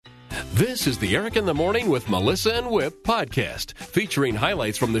This is the Eric in the Morning with Melissa and Whip podcast, featuring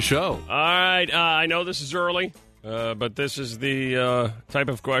highlights from the show. All right, I know this is early, but this is the type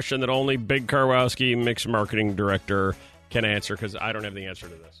of question that only Big Karwowski, Mix Marketing Director, can answer, because I don't have the answer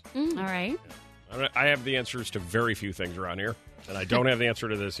to this. All right. I have the answers to very few things around here, and I don't have the answer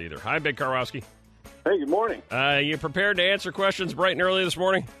to this either. Hi, Big Karwowski. Hey, good morning. You prepared to answer questions bright and early this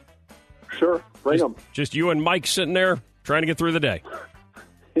morning? Sure, bring them. Just you and Mike sitting there trying to get through the day.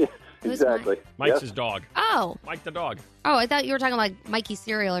 Exactly. Mike's Yes. his dog. Oh. Mike the dog. Oh, I thought you were talking like Mikey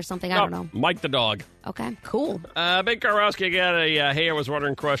cereal or something. I don't know. Mike the dog. Okay, cool. Big Karwowski got a hey, I was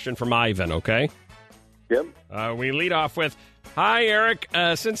wondering question from Ivan, okay? Yep. We lead off with, hi, Eric.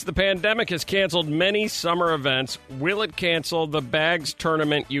 Since the pandemic has canceled many summer events, will it cancel the bags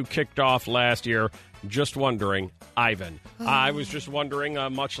tournament you kicked off last year? Just wondering, Ivan. I was just wondering,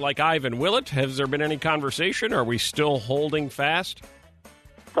 much like Ivan, will it? Has there been any conversation? Are we still holding fast?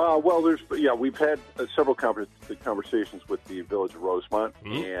 Well, we've had several conversations with the Village of Rosemont,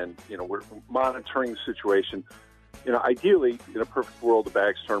 and we're monitoring the situation. Ideally, in a perfect world, the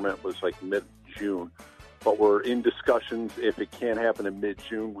bags tournament was like mid-June, but we're in discussions. If it can't happen in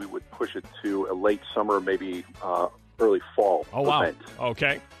mid-June, we would push it to a late summer, maybe early fall event.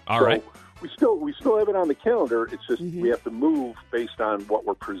 Okay, all right. We still have it on the calendar. It's just we have to move based on what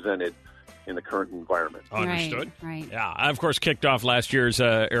we're presented in the current environment. Understood. Right. Yeah, I, of course, kicked off last year's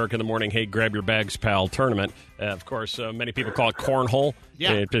Eric in the Morning, Hey, Grab Your Bags, Pal tournament. Of course, many people call it cornhole.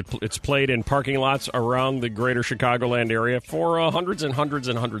 Yeah. It's played in parking lots around the greater Chicagoland area for hundreds and hundreds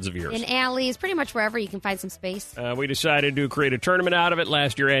and hundreds of years. In alleys, pretty much wherever you can find some space. We decided to create a tournament out of it.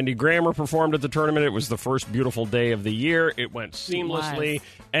 Last year, Andy Grammer performed at the tournament. It was the first beautiful day of the year. It went seamlessly,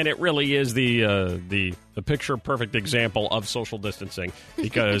 and it really is the picture-perfect example of social distancing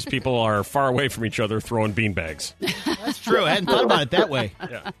because people are far away from each other throwing beanbags. That's true. I hadn't thought about it that way.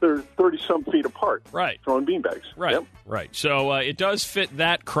 Yeah. They're 30-some feet apart. Right. Throwing beanbags. Right, Yep. right. So it does fit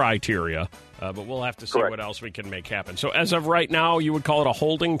that criteria, but we'll have to see Correct. what else we can make happen. So as of right now, you would call it a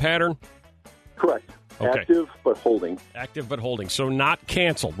holding pattern? Correct. Okay. Active but holding. Active but holding. So not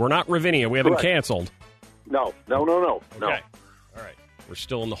canceled. We're not Ravinia. We haven't Correct. canceled. No. Okay. All right. We're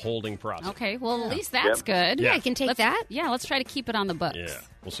still in the holding process. Okay, well, at least that's good. Yeah, I can take that. Yeah, let's try to keep it on the books. Yeah,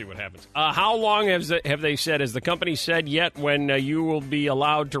 we'll see what happens. How long have they said, has the company said yet when you will be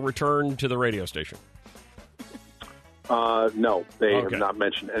allowed to return to the radio station? No, they Okay. have not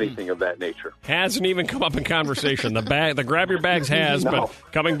mentioned anything of that nature. Hasn't even come up in conversation. The Grab Your Bags has, No. but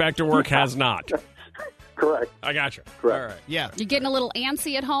coming back to work has not. Correct. I got you. Correct. All right. Yeah. You getting a little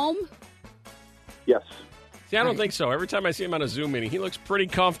antsy at home? Yes. See, I don't think so. Every time I see him on a Zoom meeting, he looks pretty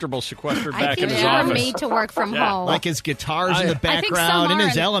comfortable sequestered I back in think his you were office. made to work from Yeah. home. Like his guitars in the I think background some in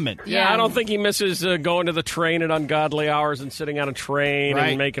his are. element. Yeah, I don't think he misses going to the train at ungodly hours and sitting on a train Right.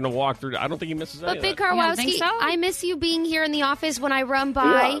 and making a walk through. I don't think he misses any But of Big that. You don't think Karwowski, so? I miss you being here in the office when I run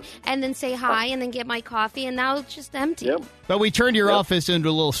by Yeah. and then say hi and then get my coffee, and now it's just empty. Yep. But we turned your office into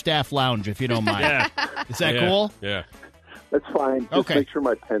a little staff lounge, if you don't mind. Yeah. Is that Yeah. cool? Yeah. That's fine. Just Okay. make sure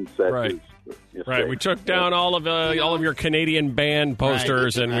my pen set Right. is Right, safe. we took down all of your Canadian band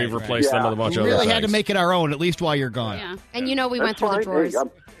posters and we've Right. replaced them Yeah. with a bunch We of really other had to things. make it our own, at least while you're gone. Yeah. And you know we That's went through fine. the drawers. Hey,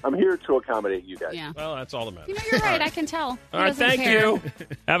 I'm here to accommodate you guys. Yeah. Well, that's all that matters. You know, you're right. I can tell. He All right, doesn't thank care. you.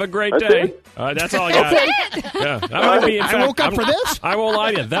 Have a great That's day. it? That's all I got. Yeah, that might be. In I fact, woke up for this? I won't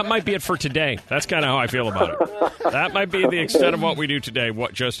lie to you. That might be it for today. That's kind of how I feel about it. That might be the extent of what we do today.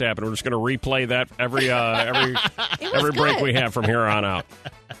 What just happened? We're just going to replay that every break good. we have from here on out.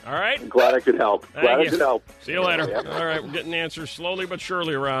 All right. I'm glad I could help. Thank Glad you. I could help. See you later. Yep. All right, we're getting answers slowly but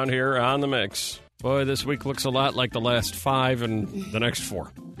surely around here on the mix. Boy, this week looks a lot like the last 5 and the next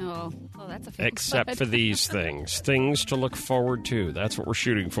 4. Oh, that's a feel Except good. for these things. Things to look forward to. That's what we're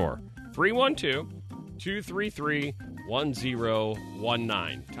shooting for.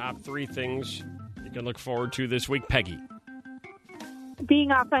 312-233-1019. Top 3 things you can look forward to this week. Peggy.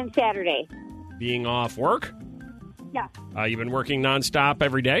 Being off on Saturday. Being off work? Yeah. You've been working nonstop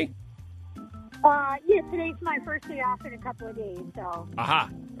every day? Yeah, today's my first day off in a couple of days, so. Aha.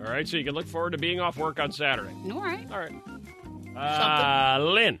 All right, so you can look forward to being off work on Saturday. All right. All right.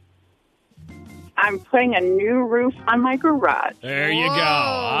 Lynn. I'm putting a new roof on my garage. There you go.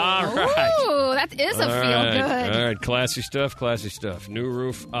 All right. Ooh, that is a All feel right. good. All right, classy stuff, classy stuff. New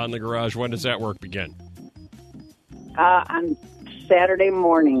roof on the garage. When does that work begin? On Saturday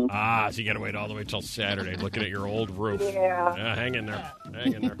morning. So you got to wait all the way till Saturday looking at your old roof. Yeah. Hang in there.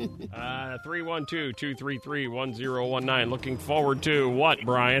 Hang in there. 312-233-1019. Looking forward to what,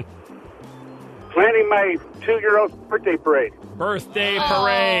 Brian? Planning my 2-year-old's birthday parade. Birthday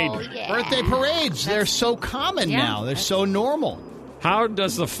parade. Oh, yeah. Birthday parades, they're so common Yeah. now. They're so normal. How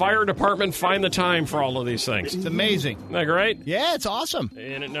does the fire department find the time for all of these things? It's amazing. Isn't that great? Yeah, it's awesome.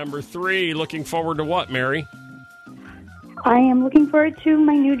 And at number 3, looking forward to what, Mary? I am looking forward to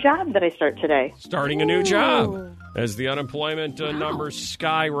my new job that I start today. Starting a new job. As the unemployment numbers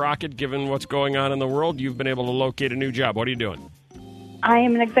skyrocket, given what's going on in the world, you've been able to locate a new job. What are you doing? I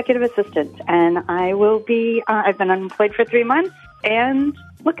am an executive assistant, and I will be, I've been unemployed for 3 months, and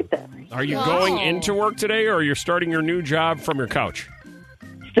look at this. Are you going into work today, or you're starting your new job from your couch?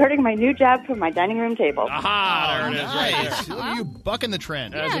 Starting my new job from my dining room table. Aha, there it is right Nice. there. Look at you bucking the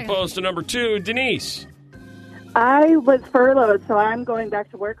trend. As opposed to number 2, Denise. I was furloughed, so I'm going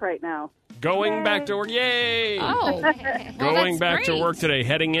back to work right now. Going back to work. Yay! Oh. Going that's back to great. work today,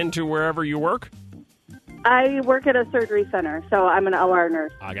 heading into wherever you work? I work at a surgery center, so I'm an OR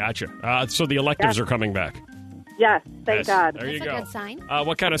nurse. I gotcha. So the electives are coming back. Yes, thank Yes, God. There you That's a go. good sign.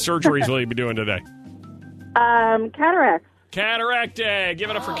 What kind of surgeries will you be doing today? Cataracts. Cataract Day. Give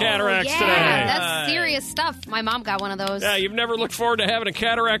it up for cataracts yeah, today. that's serious stuff. My mom got one of those. Yeah, you've never looked forward to having a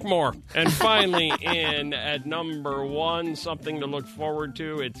cataract more. And finally, in at number 1, something to look forward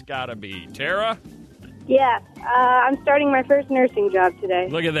to, it's got to be Tara. Yeah, I'm starting my first nursing job today.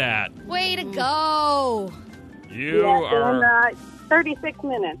 Look at that. Way to go. You in are 36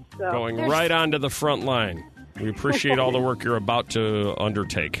 minutes. So. going right onto the front line. We appreciate all the work you're about to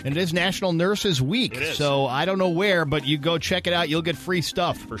undertake. And it is National Nurses Week, It is. so I don't know where, but you go check it out. You'll get free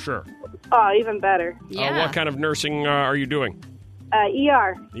stuff. For sure. Oh, even better. Yeah. What kind of nursing are you doing?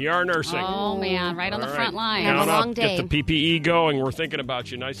 ER. ER nursing. Oh, man, right on the All front line. Have a Count up. long day. Get the PPE going. We're thinking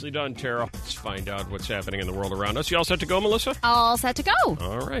about you. Nicely done, Tara. Let's find out what's happening in the world around us. You all set to go, Melissa? All set to go.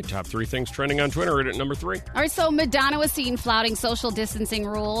 All right. Top 3 things trending on Twitter. At number 3. All right, so Madonna was seen flouting social distancing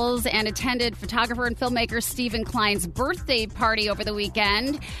rules and attended photographer and filmmaker Stephen Klein's birthday party over the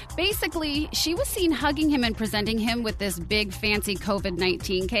weekend. Basically, she was seen hugging him and presenting him with this big, fancy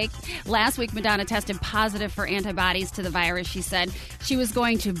COVID-19 cake. Last week, Madonna tested positive for antibodies to the virus. She said she was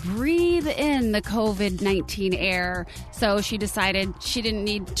going to breathe in the COVID-19 air. So she decided she didn't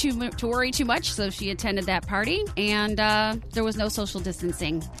need to worry too much, so she attended that party, and there was no social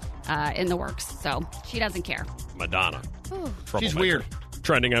distancing in the works. So she doesn't care. Madonna. She's Troublemaker. weird.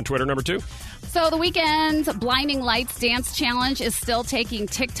 Trending on Twitter. Number 2. So the weekend's Blinding Lights Dance Challenge is still taking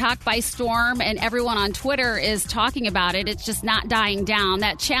TikTok by storm, and everyone on Twitter is talking about it. It's just not dying down.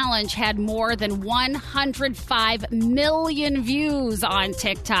 That challenge had more than 105 million views on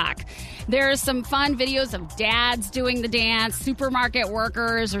TikTok. There's some fun videos of dads doing the dance, supermarket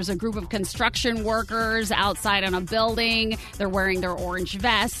workers. There's a group of construction workers outside on a building. They're wearing their orange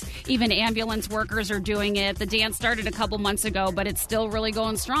vests. Even ambulance workers are doing it. The dance started a couple months ago, but it's still really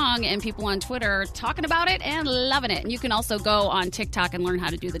going strong, and people on Twitter are talking about it and loving it. And you can also go on TikTok and learn how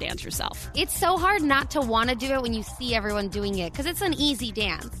to do the dance yourself. It's so hard not to want to do it when you see everyone doing it because it's an easy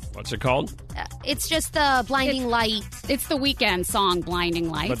dance. What's it called? It's just the blinding light. It's the weekend song, Blinding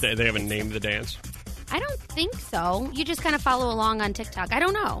Lights. But they haven't named the dance. I don't think so. You just kind of follow along on TikTok. I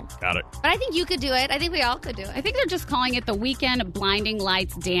don't know. Got it. But I think you could do it. I think we all could do it. I think they're just calling it the Weekend Blinding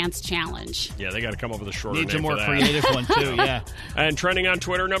Lights Dance Challenge. Yeah, they got to come up with a shorter Needs a name more for that. creative one, too, yeah. And trending on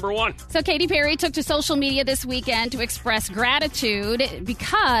Twitter. Number 1. So Katy Perry took to social media this weekend to express gratitude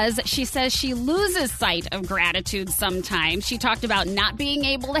because she says she loses sight of gratitude sometimes. She talked about not being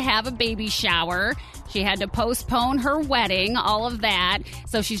able to have a baby shower. She had to postpone her wedding, all of that.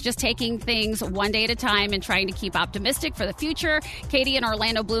 So she's just taking things one day at a time and trying to keep optimistic for the future. Katy and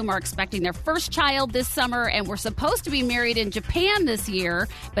Orlando Bloom are expecting their first child this summer and were supposed to be married in Japan this year,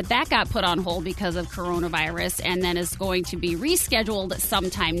 but that got put on hold because of coronavirus and then is going to be rescheduled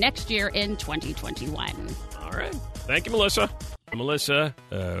sometime next year in 2021. All right. Thank you, Melissa. Melissa,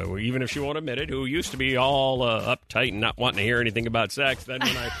 even if she won't admit it, who used to be all uptight and not wanting to hear anything about sex, then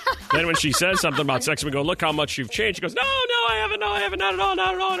when she says something about sex, we go, look how much you've changed. She goes, no, I haven't, not at all,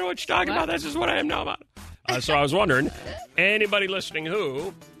 I don't know what you're talking about. That's just what I am now about. So I was wondering, anybody listening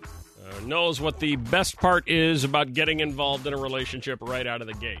who knows what the best part is about getting involved in a relationship right out of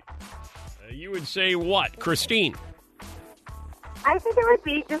the gate? You would say what, Christine? I think it would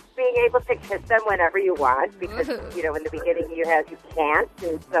be just being able to kiss them whenever you want, because, you know, in the beginning you can't,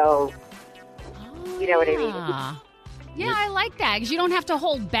 and so, you know what I mean? Yeah, I like that, because you don't have to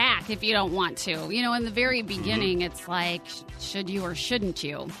hold back if you don't want to. You know, in the very beginning, it's like, should you or shouldn't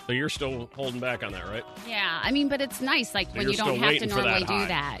you? So you're still holding back on that, right? Yeah, I mean, but it's nice, like, So when you're you don't still have to waiting for normally that do high.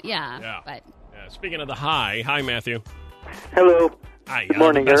 that. Yeah, Yeah. but... Yeah, speaking of the high, hi, Matthew. Hello. Hi. Good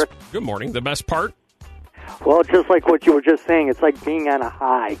morning, the best- Eric. Good morning. The best part? Well, just like what you were just saying, it's like being on a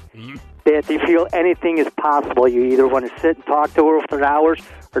high. That you feel anything is possible. You either want to sit and talk to her for hours,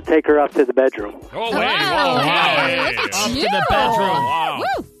 or take her up to the bedroom. Oh, wait. Whoa, Hey, look at Up to you. the bedroom. Wow.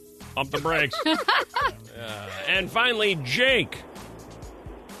 Woo. Pump the brakes. And finally, Jake.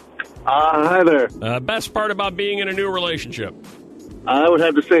 Hi there. Best part about being in a new relationship? I would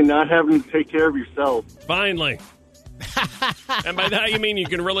have to say not having to take care of yourself. Finally. And by that, you mean you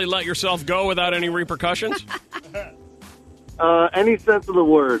can really let yourself go without any repercussions? Any sense of the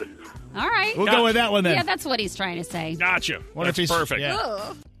word. All right. We'll go with that one then. Yeah, that's what he's trying to say. Gotcha. What if That's he's perfect. Yeah.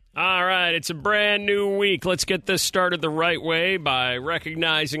 Ugh. All right, it's a brand new week. Let's get this started the right way by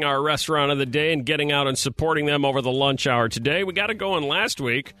recognizing our restaurant of the day and getting out and supporting them over the lunch hour today. We got it going last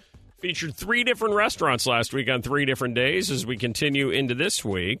week. Featured 3 different restaurants last week on 3 different days. As we continue into this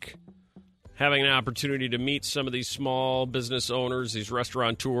week, having an opportunity to meet some of these small business owners, these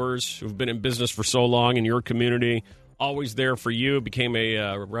restaurateurs who've been in business for so long in your community, always there for you, became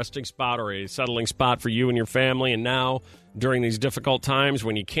a resting spot or a settling spot for you and your family. And now, during these difficult times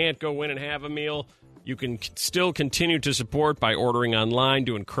when you can't go in and have a meal, you can still continue to support by ordering online,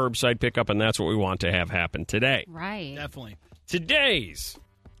 doing curbside pickup, and that's what we want to have happen today. Right. Definitely. Today's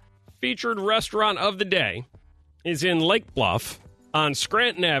featured restaurant of the day is in Lake Bluff on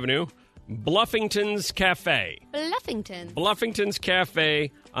Scranton Avenue, Bluffington's Cafe. Bluffington. Bluffington's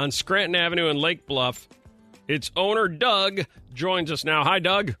Cafe on Scranton Avenue in Lake Bluff. Its owner, Doug, joins us now. Hi,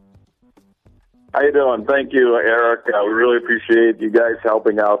 Doug. How you doing? Thank you, Eric. We really appreciate you guys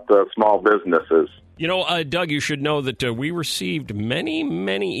helping out small businesses. You know, Doug, you should know that we received many,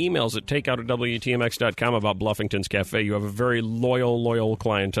 many emails at takeout@WTMX.com about Bluffington's Cafe. You have a very loyal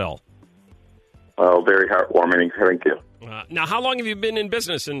clientele. Oh, very heartwarming. Thank you. Now, how long have you been in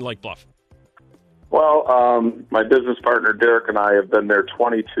business in Lake Bluff? Well, my business partner, Derek, and I have been there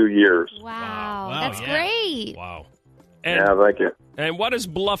 22 years. Wow. Wow, That's yeah. great. Wow. Yeah, thank you. And what does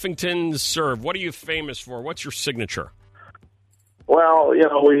Bluffington serve? What are you famous for? What's your signature? Well, you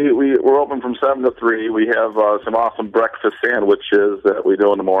know, we're open from 7 to 3. We have some awesome breakfast sandwiches that we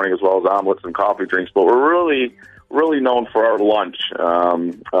do in the morning, as well as omelets and coffee drinks. But we're really known for our lunch,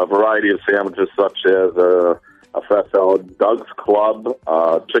 a variety of sandwiches such as a fresh salad, Doug's Club,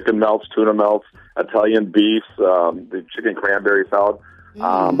 chicken melts, tuna melts, Italian beef, the chicken cranberry salad.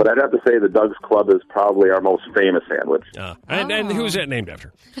 But I'd have to say the Doug's Club is probably our most famous sandwich. And who's that named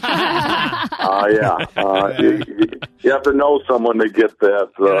after? You have to know someone to get that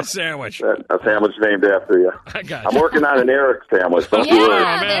a sandwich. a sandwich named after you. I got I'm you. working on an Eric sandwich. Don't you worry.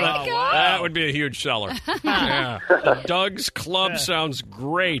 Yeah, there man, you go. that would be a huge seller. Yeah. Doug's Club sounds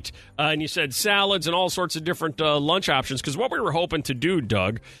great. And you said salads and all sorts of different lunch options. Because what we were hoping to do,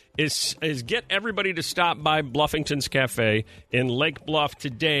 Doug, is get everybody to stop by Bluffington's Cafe in Lake Bluff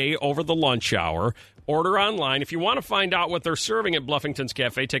today over the lunch hour. Order online. If you want to find out what they're serving at Bluffington's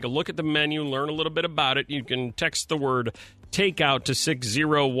Cafe, take a look at the menu, learn a little bit about it. You can text the word takeout to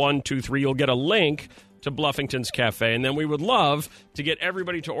 60123. You'll get a link to Bluffington's Cafe, and then we would love to get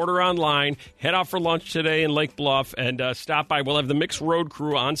everybody to order online, head out for lunch today in Lake Bluff, and stop by. We'll have the Mixed Road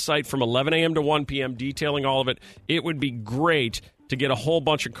crew on site from 11 a.m. to 1 p.m. detailing all of it. It would be great to get a whole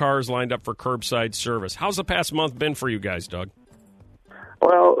bunch of cars lined up for curbside service. How's the past month been for you guys, Doug?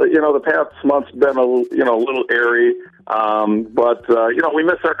 Well, you know, the past month's been a little airy, but we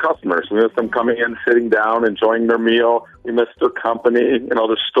miss our customers. We miss them coming in, sitting down, enjoying their meal. We miss their company,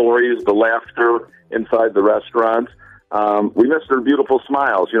 the stories, the laughter inside the restaurant. We miss their beautiful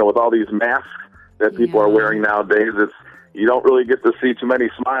smiles. With all these masks that people are wearing nowadays, you don't really get to see too many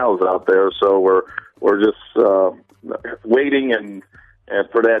smiles out there. So we're just waiting and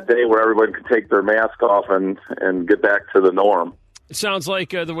for that day where everybody can take their mask off and get back to the norm. It sounds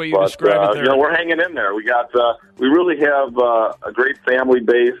like the way you describe it there. We're hanging in there. We really have a great family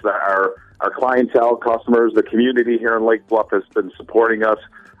base. Our clientele, customers, the community here in Lake Bluff has been supporting us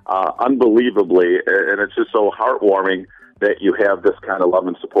unbelievably, and it's just so heartwarming that you have this kind of love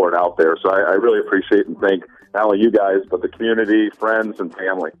and support out there. So I really appreciate and thank not only you guys, but the community, friends, and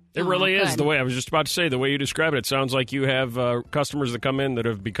family. It really is the way I was just about to say. The way you describe it, it sounds like you have customers that come in that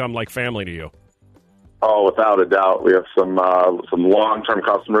have become like family to you. Oh, without a doubt. We have some long-term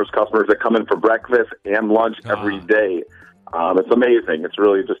customers that come in for breakfast and lunch every day. It's amazing. It's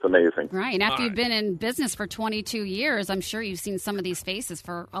really just amazing. Right. And after you've been in business for 22 years, I'm sure you've seen some of these faces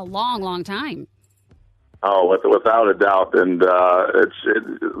for a long, long time. Oh, without a doubt. And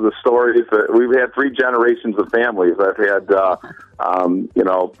the stories that we've had 3 generations of families. I've had,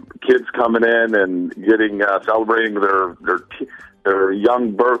 kids coming in and getting celebrating their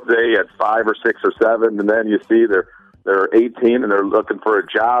young birthday at 5 or 6 or 7, and then you see they're 18 and they're looking for a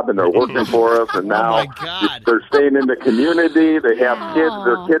job and they're working for us, and now they're staying in the community. They have kids.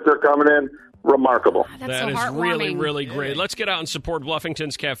 Their kids are coming in. remarkable. That's That so is heartwarming. really, really great. Let's get out and support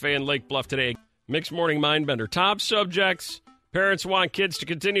Bluffington's Cafe in Lake Bluff today. Mixed Morning Mindbender. Top subjects parents want kids to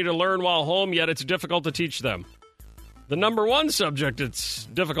continue to learn while home, yet it's difficult to teach them. The number one subject it's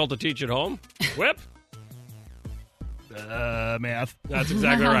difficult to teach at home, Whip? Math. That's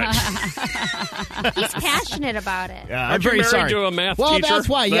exactly right. He's passionate about it. Yeah, Aren't I'm you very married sorry. to a math well, teacher? that's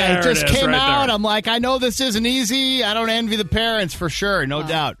why. Yeah, There it just is, came right out. there. I'm like, I know this isn't easy. I don't envy the parents for sure, no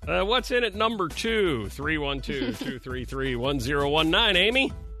doubt. What's in at number 2? 312-233-1019.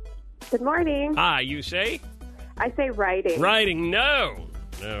 Amy? Good morning. Hi, you say? I say writing. Writing, no.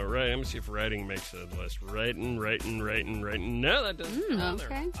 No, right. Let me see if writing makes a list. Writing. No, that doesn't.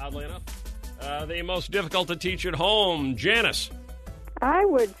 Okay. Oddly enough. The most difficult to teach at home, Janice. I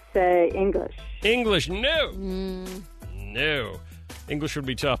would say English. English, no. No. English would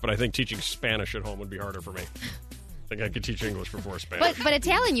be tough, but I think teaching Spanish at home would be harder for me. I think I could teach English before Spanish. But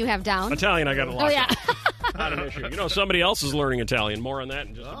Italian you have down. Italian, I got it locked yeah. up. Not an issue. You know, somebody else is learning Italian. More on that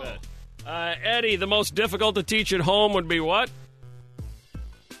in just a bit. Eddie, the most difficult to teach at home would be what?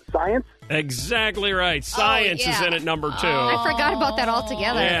 Science? Exactly right. Science is in at number 2. I forgot about that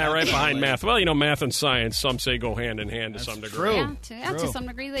altogether. Yeah, right behind math. Well, you know, math and science, some say go hand in hand to some degree. Yeah, to some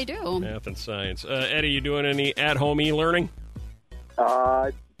degree they do. Math and science. Eddie, you doing any at-home e-learning?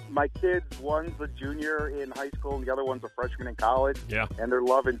 My kids, one's a junior in high school and the other one's a freshman in college. Yeah. And they're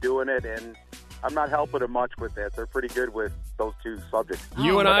loving doing it, and I'm not helping them much with that. They're pretty good with those two subjects.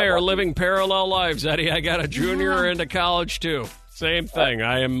 You and I are living parallel lives, Eddie. I got a junior into college, too. Same thing.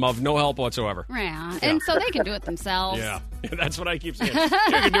 I am of no help whatsoever. Yeah, and so they can do it themselves. Yeah, that's what I keep saying. You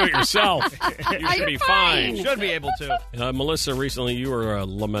can do it yourself. You should be fine. Should be able to. Melissa, recently you were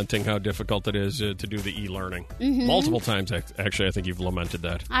lamenting how difficult it is to do the e-learning. Mm-hmm. Multiple times, actually, I think you've lamented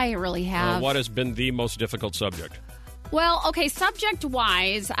that. I really have. What has been the most difficult subject? Well, okay,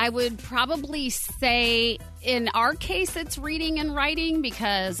 subject-wise, I would probably say in our case it's reading and writing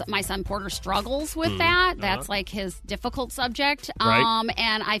because my son Porter struggles with that. That's like his difficult subject. Right.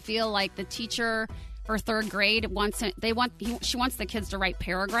 And I feel like the teacher for third grade she wants the kids to write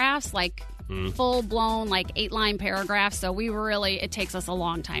paragraphs, like full-blown, like 8-line paragraphs. So it takes us a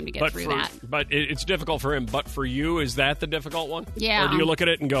long time to get through that. But it's difficult for him. But for you, is that the difficult one? Yeah. Or do you look at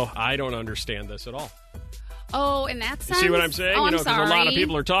it and go, I don't understand this at all? Oh, in that sense? You see what I'm saying? Oh, Because a lot of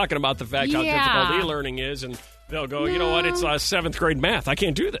people are talking about the fact how Yeah. difficult e-learning is, and they'll go, you know what? It's 7th grade math. I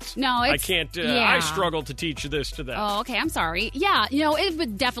can't do this. No, I it's... can't. yeah. I struggle to teach this to them. Oh, okay. I'm sorry. Yeah, it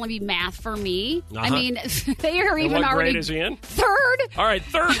would definitely be math for me. I mean, they are And even what already... grade is he in? 3rd. All right,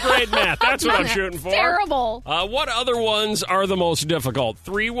 3rd grade math. That's what I'm shooting for. Terrible. What other ones are the most difficult?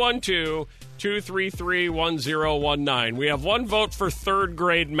 312-233-1019. We have one vote for 3rd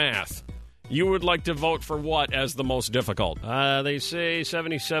grade math. You would like to vote for what as the most difficult? They say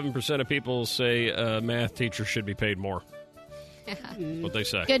 77% of people say math teachers should be paid more. That's what they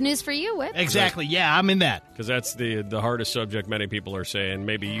say. Good news for you, Whip. Exactly. Yeah, I'm in that. Because that's the hardest subject many people are saying.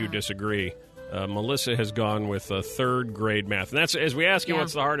 Maybe you disagree. Melissa has gone with 3rd grade math. And that's as we ask you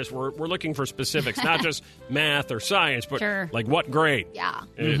what's the hardest, we're looking for specifics, not just math or science, but like what grade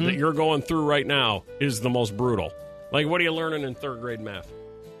that you're going through right now is the most brutal. Like, what are you learning in 3rd grade math?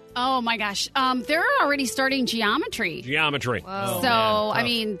 Oh, my gosh. They're already starting geometry. Geometry. So, I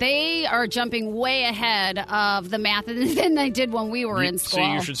mean, they are jumping way ahead of the math than they did when we were in school.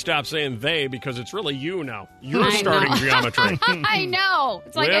 See, you should stop saying they because it's really you now. You're starting geometry. I know.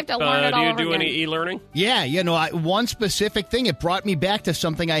 It's like I have to learn it all over Do you do again. any e-learning? Yeah, one specific thing, it brought me back to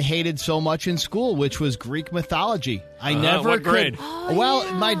something I hated so much in school, which was Greek mythology. I never what grade?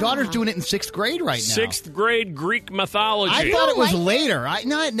 My daughter's doing it in 6th grade right now. 6th grade Greek mythology. I thought it was later.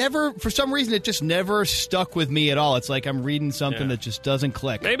 It never, for some reason, it just never stuck with me at all. It's like I'm reading something that just doesn't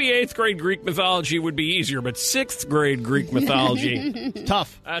click. Maybe 8th grade Greek mythology would be easier, but 6th grade Greek mythology.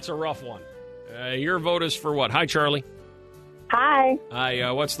 Tough. That's a rough one. Your vote is for what? Hi, Charlie. Hi.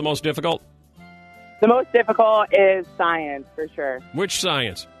 Hi, what's the most difficult? The most difficult is science, for sure. Which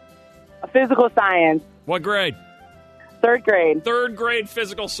science? Physical science. What grade? 3rd grade. 3rd grade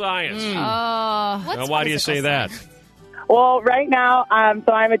physical science. What's why do you say that? Well, right now,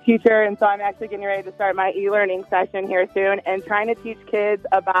 so I'm a teacher, and so I'm actually getting ready to start my e-learning session here soon, and trying to teach kids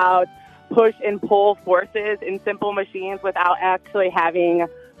about push and pull forces in simple machines without actually having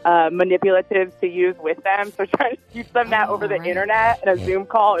manipulatives to use with them. So trying to teach them that over the internet and a Zoom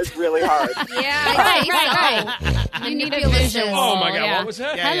call is really hard. Right. You need a visual. Oh, my God. What was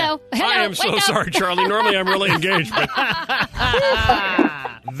that? Hello. I am so sorry, Charlie. Normally, I'm really engaged, but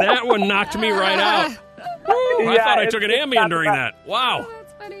that one knocked me right out. I thought I took an Ambien during that. Wow.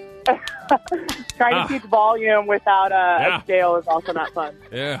 Trying to teach volume without a scale is also not fun.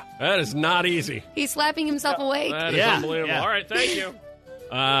 Yeah, that is not easy. He's slapping himself awake. That is unbelievable. Yeah. All right, thank you.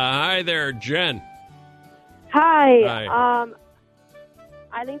 Hi there, Jen. Hi.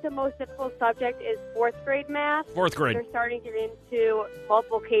 I think the most difficult subject is fourth grade math. Fourth grade. They're starting to get into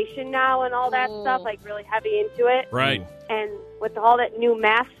multiplication now and all that stuff, like really heavy into it. Right. And with all that new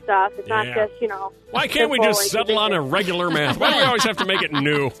math stuff, it's not just, Why can't we just settle on a regular math? Why do we always have to make it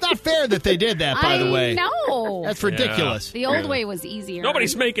new? It's not fair that they did that, by the way. No. That's ridiculous. The old way was easier.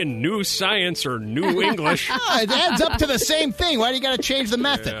 Nobody's making new science or new English. It adds up to the same thing. Why do you got to change the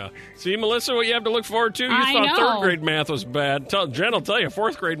method? Yeah. See, Melissa, what you have to look forward to? You I thought know. third grade math was bad. Jen will tell you,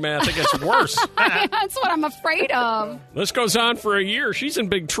 fourth grade math, it gets worse. That's what I'm afraid of. This goes on for a year. She's in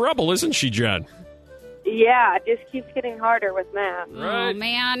big trouble, isn't she, Jen? Yeah, it just keeps getting harder with math. Oh,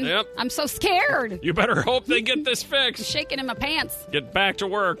 man. Yep. I'm so scared. You better hope they get this fixed. Shaking in my pants. Get back to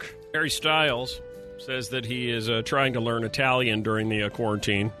work. Harry Styles says that he is trying to learn Italian during the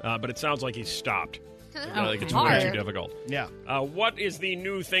quarantine, but it sounds like he's stopped. I think it's way too difficult. Yeah. What is the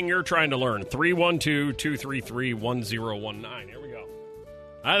new thing you're trying to learn? 312-233-1019. Here we go.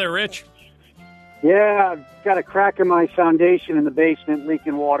 Hi there, Rich. Yeah, I've got a crack in my foundation in the basement,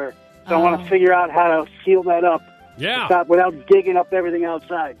 leaking water. So I want to figure out how to seal that up. Yeah. Without digging up everything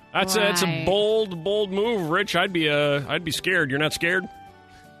outside. That's a bold move, Rich. I'd be scared. You're not scared?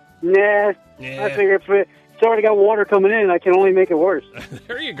 Nah. I figure if it's already got water coming in, I can only make it worse.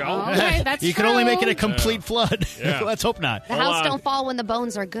 There you go. Okay, that's You can only make it a complete flood. Yeah. Let's hope not. The house don't fall when the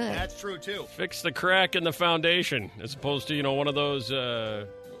bones are good. That's true, too. Fix the crack in the foundation, as opposed to one of those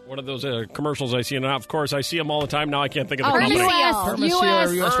commercials I see. And of course, I see them all the time. Now I can't think of the company. U.S.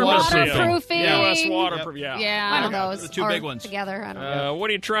 waterproofing. U.S. waterproof. Yeah. One of those. The two big ones. Together. I don't know. What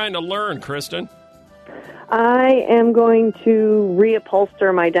are you trying to learn, Kristen? I am going to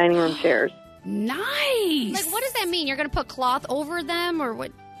reupholster my dining room chairs. Nice. Like, what does that mean? You're going to put cloth over them, or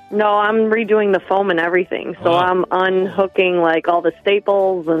what? No, I'm redoing the foam and everything. So I'm unhooking like all the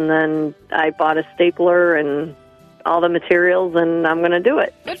staples, and then I bought a stapler and all the materials, and I'm going to do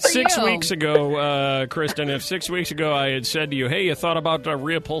it. 6 weeks ago, Kristen, if 6 weeks ago I had said to you, hey, you thought about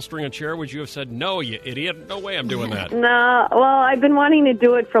reupholstering a chair, would you have said, no, you idiot? No way I'm doing that. No, well, I've been wanting to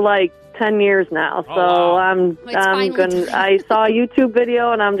do it for like 10 years now. So I'm going. I saw a YouTube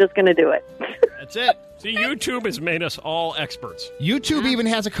video, and I'm just going to do it. That's it. See, YouTube has made us all experts. YouTube even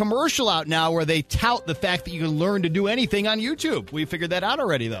has a commercial out now where they tout the fact that you can learn to do anything on YouTube. We figured that out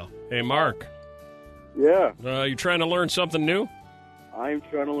already, though. Hey, Mark. Yeah. You trying to learn something new? I'm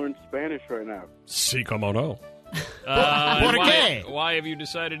trying to learn Spanish right now. Sí, como no. Why have you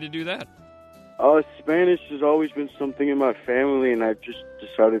decided to do that? Spanish has always been something in my family, and I just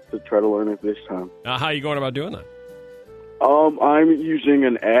decided to try to learn it this time. How are you going about doing that? I'm using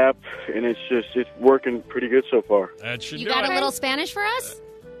an app, and it's working pretty good so far. That should You do got it. a little Spanish for us?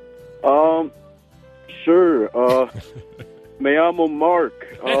 Sure. Me llamo Mark.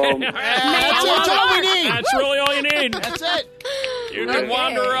 That's all we need. That's really all you need. That's it. You can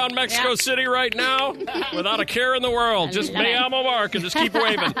wander around Mexico City right now without a care in the world. Just me llamo Mark and just keep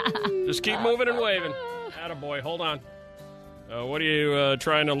waving. Just keep moving and waving. Attaboy. Hold on. What are you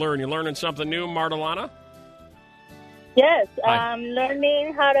trying to learn? You learning something new, Martelana? Yes, I'm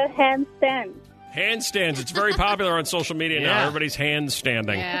learning how to handstand. Handstands. It's very popular on social media now. Everybody's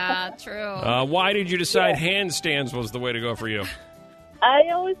handstanding. Yeah, true. Why did you decide handstands was the way to go for you? I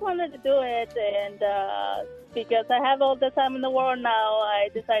always wanted to do it, and because I have all the time in the world now, I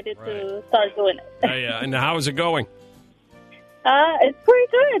decided to start doing it. And how is it going? It's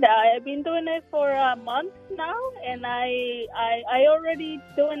pretty good. I've been doing it for a month now, and I already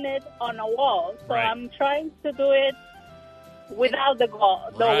doing it on a wall. So I'm trying to do it without the wall.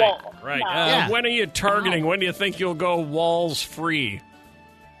 Right. When are you targeting? When do you think you'll go walls free?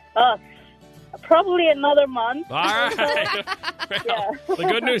 Probably another month. All right. The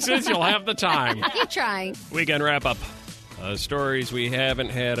good news is you'll have the time. Keep trying. Weekend wrap-up. Stories we haven't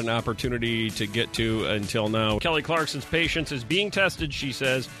had an opportunity to get to until now. Kelly Clarkson's patience is being tested, she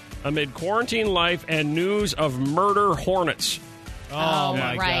says, amid quarantine life and news of murder hornets. Oh,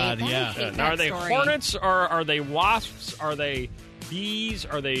 my God, Now, are they hornets or are they wasps? Are they bees?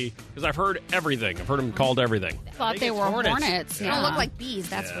 Are they... Because I've heard everything. I've heard them called everything. I thought they were hornets. They don't look like bees,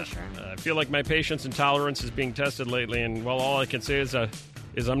 that's for sure. I feel like my patience and tolerance is being tested lately, and, well, all I can say is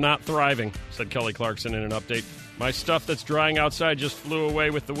I'm not thriving, said Kelly Clarkson in an update. My stuff that's drying outside just flew away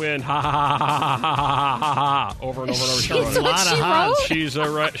with the wind. Ha, ha, ha, ha, ha, ha, ha, ha. Over and over and over.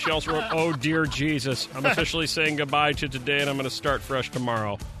 She also wrote, oh, dear Jesus. I'm officially saying goodbye to today, and I'm going to start fresh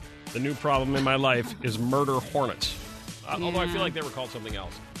tomorrow. The new problem in my life is murder hornets. Although I feel like they were called something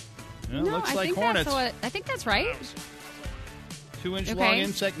else. Yeah, No, looks I like think hornets. I think that's right. 2-inch Okay. long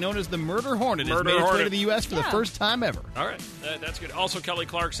insect known as the murder hornet has Murder made its way hornet. to the U.S. for the first time ever. All right, that's good. Also, Kelly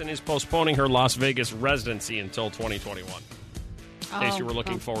Clarkson is postponing her Las Vegas residency until 2021. In case you were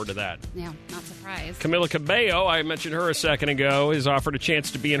looking forward to that. Yeah, not surprised. Camila Cabello, I mentioned her a second ago, is offered a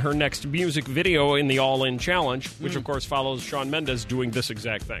chance to be in her next music video in the All In Challenge, which, of course, follows Shawn Mendes doing this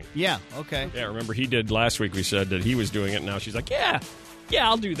exact thing. Yeah, okay. Yeah, remember he did last week. We said that he was doing it. And now she's like, yeah,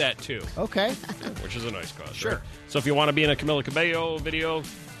 I'll do that too. Okay. Which is a nice cause. Sure. Right? So if you want to be in a Camila Cabello video,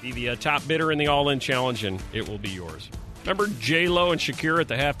 be the top bidder in the All In Challenge, and it will be yours. Remember J-Lo and Shakira at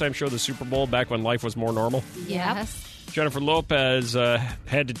the halftime show of the Super Bowl back when life was more normal? Yes. Jennifer Lopez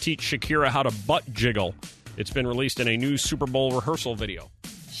had to teach Shakira how to butt jiggle. It's been released in a new Super Bowl rehearsal video.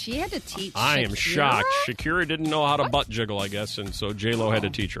 She had to teach I am Shakira? shocked. Shakira didn't know how to butt jiggle, I guess, and so J-Lo had to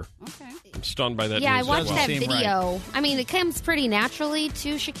teach her. Okay. I'm stunned by that Yeah, I news as watched well. that video. I mean, it comes pretty naturally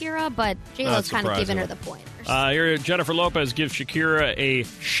to Shakira, but J-Lo's kind of giving her the pointers. Here, Jennifer Lopez gives Shakira a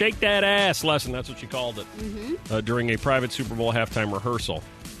shake that ass lesson. That's what she called it during a private Super Bowl halftime rehearsal.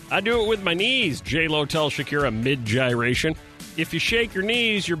 I do it with my knees, J-Lo tells Shakira mid-gyration. If you shake your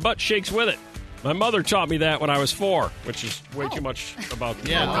knees, your butt shakes with it. My mother taught me that when I was 4, which is way too much about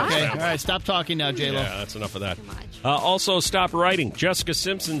the Lopez okay. family. All right, stop talking now, J-Lo. Yeah, that's enough of that. Also, stop writing. Jessica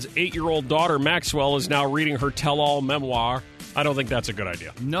Simpson's 8-year-old daughter, Maxwell, is now reading her tell-all memoir. I don't think that's a good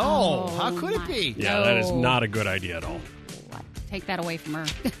idea. No, how could it be? Yeah, that is not a good idea at all. Take that away from her.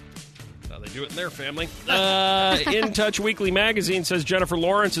 How they do it in their family. In Touch Weekly magazine says Jennifer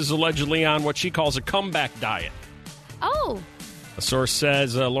Lawrence is allegedly on what she calls a comeback diet. Oh. A source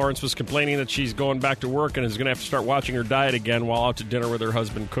says Lawrence was complaining that she's going back to work and is going to have to start watching her diet again while out to dinner with her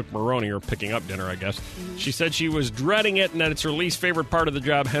husband, Cook Maroney, or picking up dinner, I guess. She said she was dreading it and that it's her least favorite part of the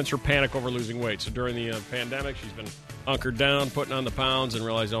job, hence her panic over losing weight. So during the pandemic, she's been hunkered down, putting on the pounds, and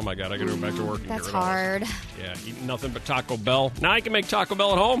realized, oh my God, I got to go back to work and That's get rid of all hard. this. Yeah, eating nothing but Taco Bell. Now I can make Taco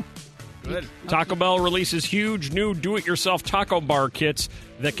Bell at home. Good. Taco Bell releases huge new do-it-yourself taco bar kits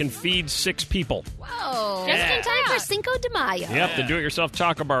that can feed 6 people. Whoa. Just in time for Cinco de Mayo. Yep, the do-it-yourself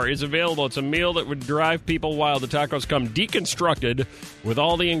taco bar is available. It's a meal that would drive people wild. The tacos come deconstructed with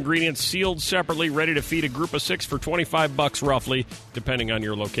all the ingredients sealed separately, ready to feed a group of 6 for $25 roughly, depending on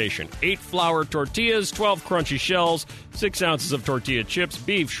your location. 8 flour tortillas, 12 crunchy shells, 6 ounces of tortilla chips,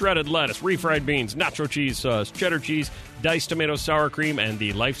 beef, shredded lettuce, refried beans, nacho cheese sauce, cheddar cheese, diced tomato sour cream, and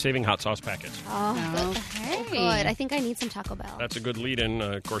the life-saving hot sauce packets. Oh, good. I think I need some Taco Bell. That's a good lead-in.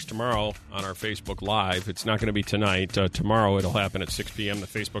 Of course, tomorrow on our Facebook Live. It's not going to be tonight. Tomorrow it'll happen at 6 p.m., the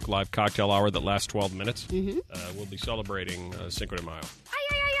Facebook Live cocktail hour that lasts 12 minutes. We'll be celebrating Cinco de Mayo.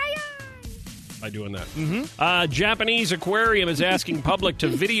 By doing that. Japanese aquarium is asking public to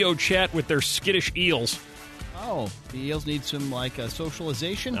video chat with their skittish eels. Oh, the eels need some,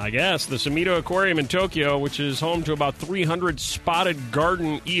 socialization? I guess. The Sumida Aquarium in Tokyo, which is home to about 300 spotted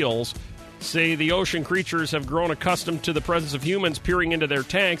garden eels, say the ocean creatures have grown accustomed to the presence of humans peering into their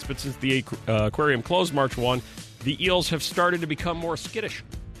tanks, but since the aquarium closed March 1, the eels have started to become more skittish.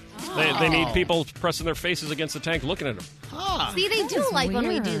 They need people pressing their faces against the tank looking at them. See, they do like when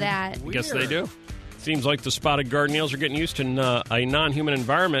we do that. I guess they do. Seems like the spotted garden eels are getting used to a non-human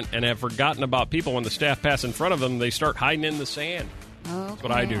environment and have forgotten about people. When the staff pass in front of them, they start hiding in the sand. That's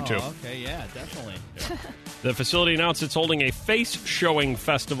what I do, too. Okay, yeah, definitely. The facility announced it's holding a face-showing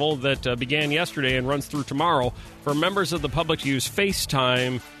festival that began yesterday and runs through tomorrow for members of the public to use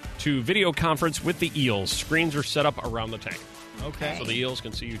FaceTime to video conference with the eels. Screens are set up around the tank. Okay. So the eels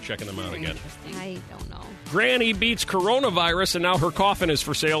can see you checking them out again. I don't know. Granny beats coronavirus, and now her coffin is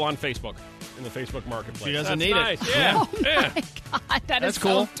for sale on Facebook. In the Facebook marketplace. She doesn't That's need nice. it. Yeah. Oh, yeah. my God. That's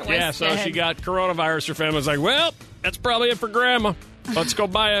cool. So Yeah, so twisted. she got coronavirus. Her family's like, well, that's probably it for Grandma. Let's go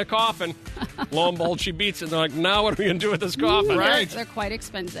buy a coffin. Lo and behold, she beats it. They're like, now what are we going to do with this coffin? They're quite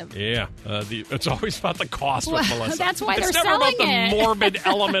expensive. Yeah. It's always about the cost with Melissa. That's why it's they're never about selling the it. morbid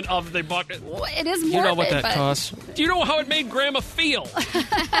element of the bucket. Well, it is morbid. You know what that but costs? Do you know how it made Grandma feel?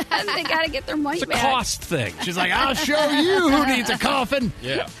 they got to get their money It's a back. cost thing. She's like, I'll show you who needs a coffin.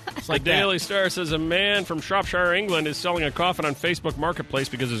 Yeah. It's like The Daily Star says a man from Shropshire, England, is selling a coffin on Facebook Marketplace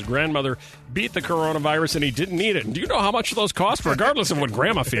because his grandmother beat the coronavirus and he didn't need it. And do you know how much those cost, regardless of what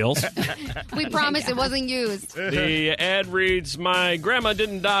Grandma feels? We promise it wasn't used. The ad reads, my grandma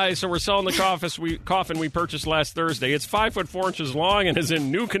didn't die, so we're selling the coffin we purchased last Thursday. It's 5 foot 4 inches long and is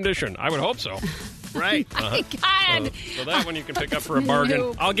in new condition. I would hope so. Right. My God. So that one you can pick up for a bargain.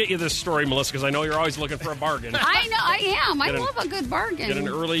 Nope. I'll get you this story, Melissa, because I know you're always looking for a bargain. I know, I am. I Get an- love a good bargain. Get an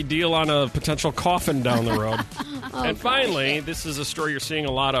early deal on a potential coffin down the road. And finally, this is a story you're seeing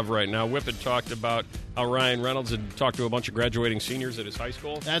a lot of right now. Whip had talked about how Ryan Reynolds had talked to a bunch of graduating seniors at his high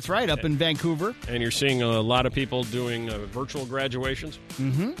school. That's right, up in Vancouver. And you're seeing a lot of people doing virtual graduations.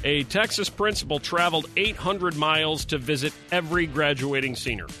 Mm-hmm. A Texas principal traveled 800 miles to visit every graduating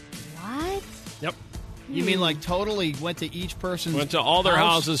senior. What? Yep. You mean like totally went to each person's Went to all their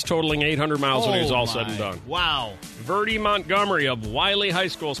house? houses, totaling 800 miles when he was all said and done. Wow. Verdi Montgomery of Wiley High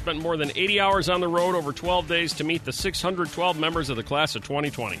School spent more than 80 hours on the road over 12 days to meet the 612 members of the class of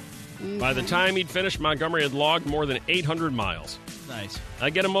 2020. By the time he'd finished, Montgomery had logged more than 800 miles. Nice.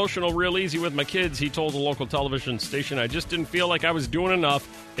 I get emotional real easy with my kids, he told a local television station. I just didn't feel like I was doing enough.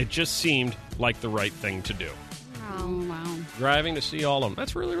 It just seemed like the right thing to do. Oh, wow. Driving to see all of them.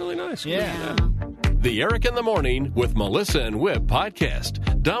 That's really, really nice. Yeah. The Eric in the Morning with Melissa and Whip podcast.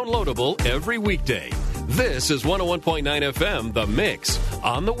 Downloadable every weekday. This is 101.9 FM, The Mix.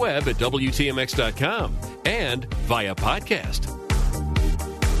 On the web at WTMX.com and via podcast.